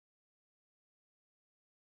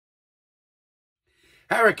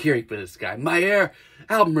Harakiri for this guy. Mære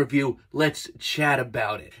album review. Let's chat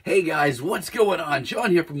about it. Hey guys, what's going on?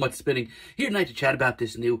 Sean here from What's Spinning. Here tonight to chat about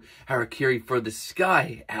this new Harakiri for the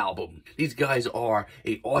Sky album. These guys are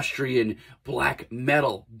a Austrian black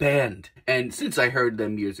metal band. And since I heard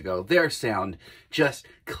them years ago, their sound just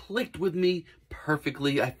clicked with me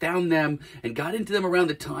perfectly. I found them and got into them around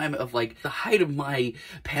the time of like the height of my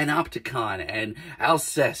Panopticon and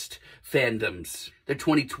Alcest fandoms. Their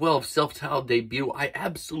 2012 self-titled debut, I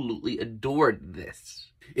absolutely adored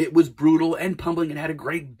this. It was brutal and pummeling and had a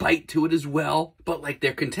great bite to it as well. But like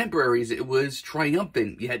their contemporaries, it was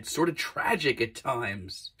triumphant, yet sort of tragic at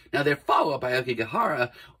times. Now their follow-up,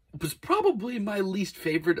 Harakiri, was probably my least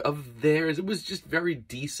favorite of theirs. It was just very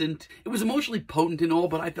decent. It was emotionally potent and all,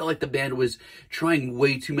 but I felt like the band was trying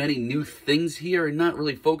way too many new things here and not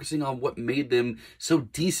really focusing on what made them so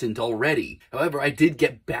decent already. However, I did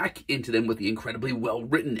get back into them with the incredibly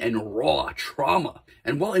well-written and raw Trauma.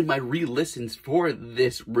 And while in my re-listens for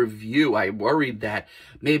this review, I worried that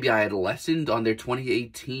maybe I had lessened on their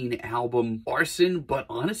 2018 album Arson, but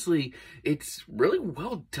honestly, it's really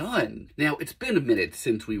well done. Now, it's been a minute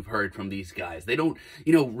since we've heard from these guys. They don't,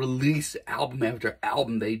 release album after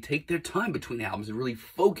album. They take their time between albums and really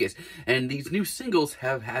focus. And these new singles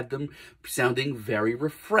have had them sounding very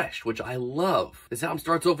refreshed, which I love. This album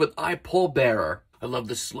starts off with I Pallbearer. I love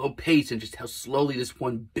the slow pace and just how slowly this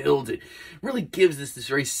one builds. It really gives this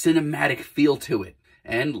very cinematic feel to it.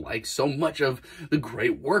 And like so much of the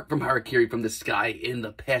great work from Harakiri from the Sky in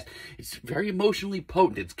the past, it's very emotionally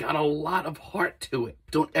potent. It's got a lot of heart to it.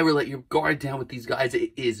 Don't ever let your guard down with these guys.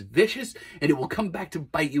 It is vicious, and it will come back to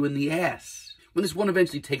bite you in the ass. When this one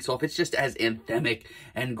eventually takes off, it's just as anthemic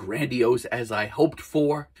and grandiose as I hoped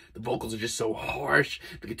for. The vocals are just so harsh.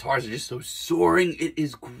 The guitars are just so soaring. It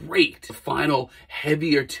is great. The final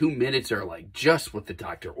heavier 2 minutes are like just what the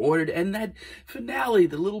doctor ordered. And that finale,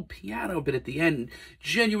 the little piano bit at the end,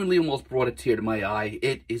 genuinely almost brought a tear to my eye.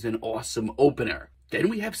 It is an awesome opener. Then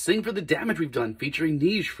we have Sing for the Damage We've Done, featuring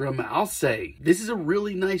Niche from Alcest. This is a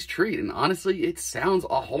really nice treat, and honestly, it sounds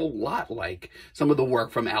a whole lot like some of the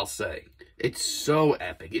work from Alcest. It's so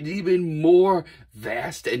epic. It's even more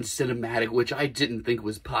vast and cinematic, which I didn't think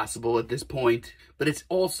was possible at this point. But it's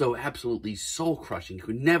also absolutely soul-crushing. You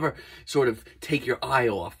could never sort of take your eye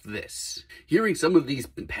off this. Hearing some of these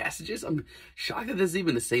passages, I'm shocked that this is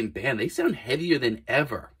even the same band. They sound heavier than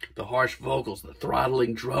ever. The harsh vocals, the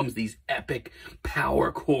throttling drums, these epic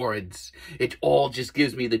power chords. It all just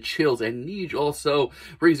gives me the chills. And Niche also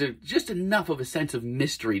brings just enough of a sense of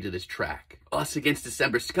mystery to this track. Us Against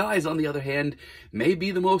December Skies, on the other hand, may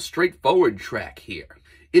be the most straightforward track here.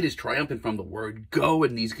 It is triumphant from the word go,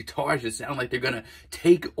 and these guitars just sound like they're gonna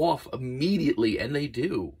take off immediately, and they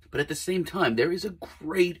do. But at the same time, there is a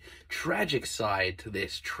great tragic side to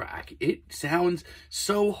this track. It sounds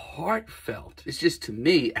so heartfelt. It's just, to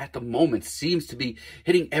me, at the moment, seems to be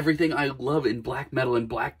hitting everything I love in black metal and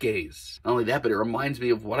black gaze. Not only that, but it reminds me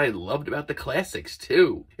of what I loved about the classics,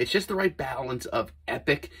 too. It's just the right balance of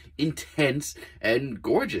epic, intense, and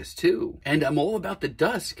gorgeous, too. And I'm All About the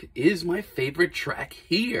Dusk is my favorite track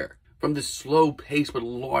here. From the slow pace but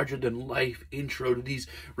larger-than-life intro to these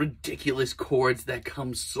ridiculous chords that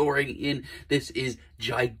come soaring in, this is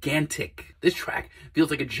gigantic. This track feels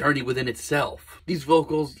like a journey within itself. These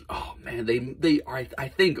vocals, oh man, they are, I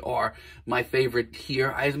think, are my favorite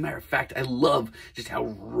here. As a matter of fact, I love just how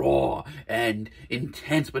raw and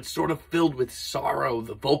intense, but sort of filled with sorrow,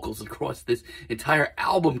 the vocals across this entire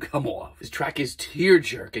album come off. This track is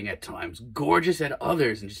tear-jerking at times, gorgeous at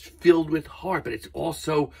others, and just filled with heart, but it's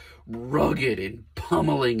also rugged and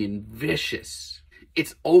pummeling and vicious.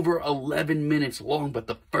 It's over 11 minutes long, but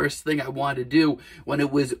the first thing I wanted to do when it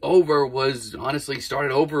was over was honestly start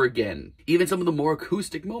it over again. Even some of the more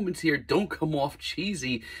acoustic moments here don't come off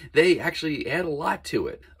cheesy. They actually add a lot to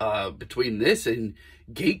it. Between this and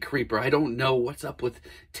Gatecreeper, I don't know what's up with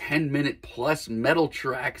 10-minute plus metal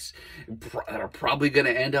tracks that are probably going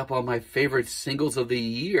to end up on my favorite singles of the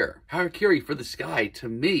year. Harakiri for the Sky, to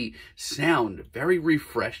me, sound very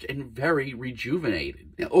refreshed and very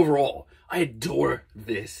rejuvenated. Now, overall, I adore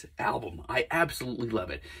this album. I absolutely love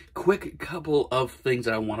it. Quick couple of things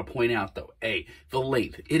that I want to point out, though. A, the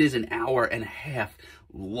length. It is an hour and a half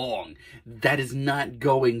long. That is not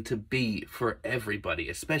going to be for everybody,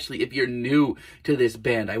 especially if you're new to this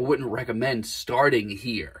band. I wouldn't recommend starting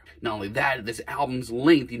here. Not only that, this album's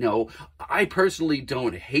length, I personally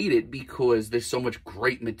don't hate it because there's so much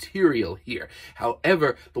great material here.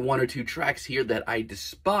 However, the one or two tracks here that I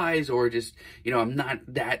despise or just, I'm not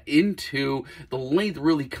that into, the length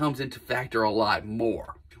really comes into factor a lot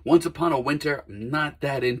more. Once Upon a Winter, I'm not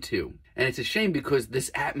that into. And it's a shame because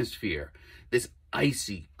this atmosphere, this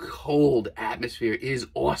icy, cold atmosphere is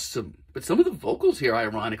awesome. But some of the vocals here,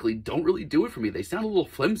 ironically, don't really do it for me. They sound a little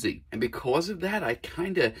flimsy. And because of that, I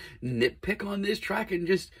kind of nitpick on this track and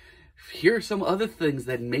just hear some other things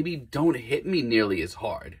that maybe don't hit me nearly as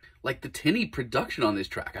hard. Like the tinny production on this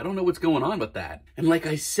track. I don't know what's going on with that. And like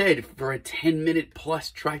I said, for a 10-minute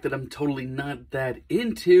plus track that I'm totally not that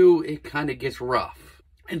into, it kind of gets rough.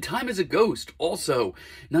 And Time as a Ghost, also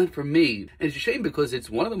not for me. And it's a shame because it's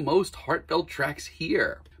one of the most heartfelt tracks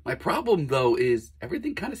here. My problem, though, is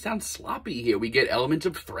everything kind of sounds sloppy here. We get elements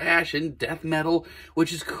of thrash and death metal,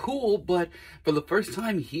 which is cool, but for the first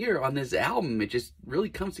time here on this album, it just really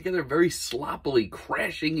comes together very sloppily,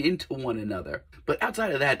 crashing into one another. But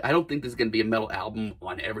outside of that, I don't think this is going to be a metal album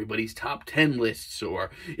on everybody's top 10 lists, or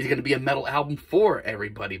is going to be a metal album for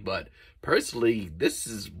everybody, but personally, this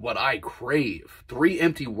is what I crave. 3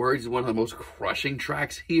 Empty Words is one of the most crushing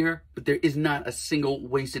tracks here, but there is not a single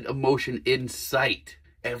wasted emotion in sight.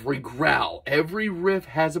 Every growl, every riff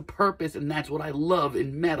has a purpose, and that's what I love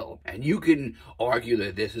in metal. And you can argue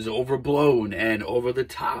that this is overblown and over the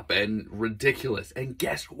top and ridiculous. And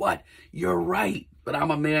guess what? You're right. But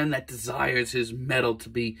I'm a man that desires his metal to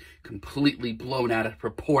be completely blown out of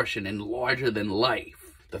proportion and larger than life.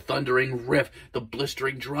 The thundering riff, the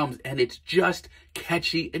blistering drums, and it's just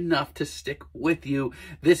catchy enough to stick with you.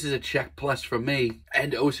 This is a check plus for me.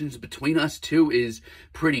 And Oceans Between Us too is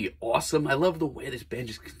pretty awesome. I love the way this band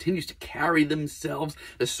just continues to carry themselves.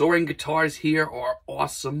 The soaring guitars here are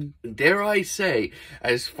awesome. And dare I say,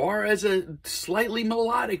 as far as a slightly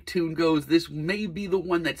melodic tune goes, this may be the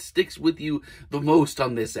one that sticks with you the most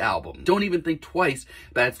on this album. Don't even think twice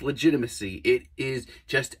about its legitimacy. It is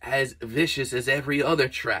just as vicious as every other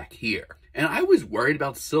track here. And I was worried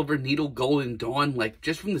about Silver Needle Golden Dawn, like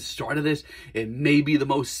just from the start of this, it may be the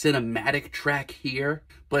most cinematic track here,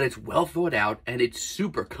 but it's well thought out and it's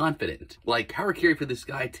super confident. Like Harakiri for the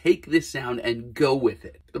Sky, take this sound and go with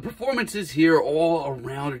it. The performances here all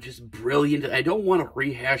around are just brilliant. I don't want to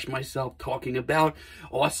rehash myself talking about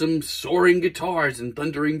awesome soaring guitars and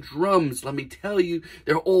thundering drums. Let me tell you,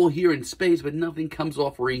 they're all here in space, but nothing comes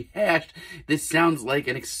off rehashed. This sounds like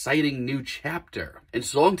an exciting new chapter. And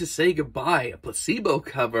Song to Say Goodbye, a Placebo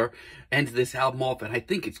cover, ends this album off, and I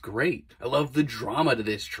think it's great. I love the drama to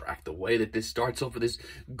this track, the way that this starts off with this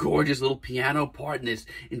gorgeous little piano part and this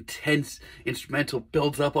intense instrumental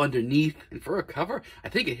builds up underneath. And for a cover, I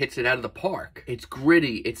think it hits it out of the park. It's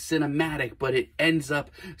gritty, it's cinematic, but it ends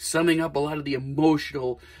up summing up a lot of the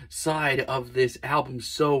emotional side of this album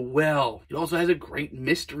so well. It also has a great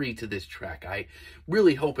mystery to this track. I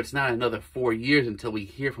really hope it's not another 4 years until we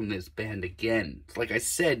hear from this band again. It's like I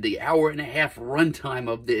said, the hour-and-a-half runtime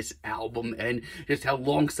of this album and just how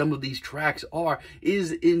long some of these tracks are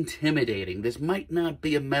is intimidating. This might not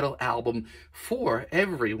be a metal album for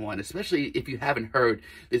everyone, especially if you haven't heard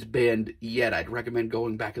this band yet. I'd recommend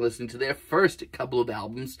going back and listening to their first couple of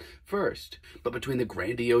albums first. But between the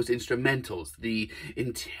grandiose instrumentals, the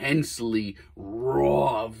intensely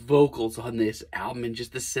raw vocals on this album, and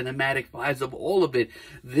just the cinematic vibes of all of it,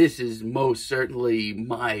 this is most certainly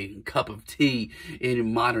my cup of tea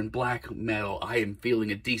in modern black metal. I am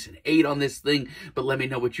feeling a decent 8 on this thing, but let me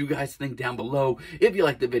know what you guys think down below. If you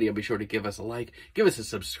liked the video, be sure to give us a like, give us a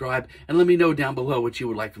subscribe, and let me know down below what you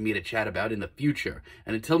would like for me to chat about in the future.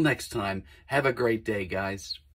 And until next time, have a great day, guys.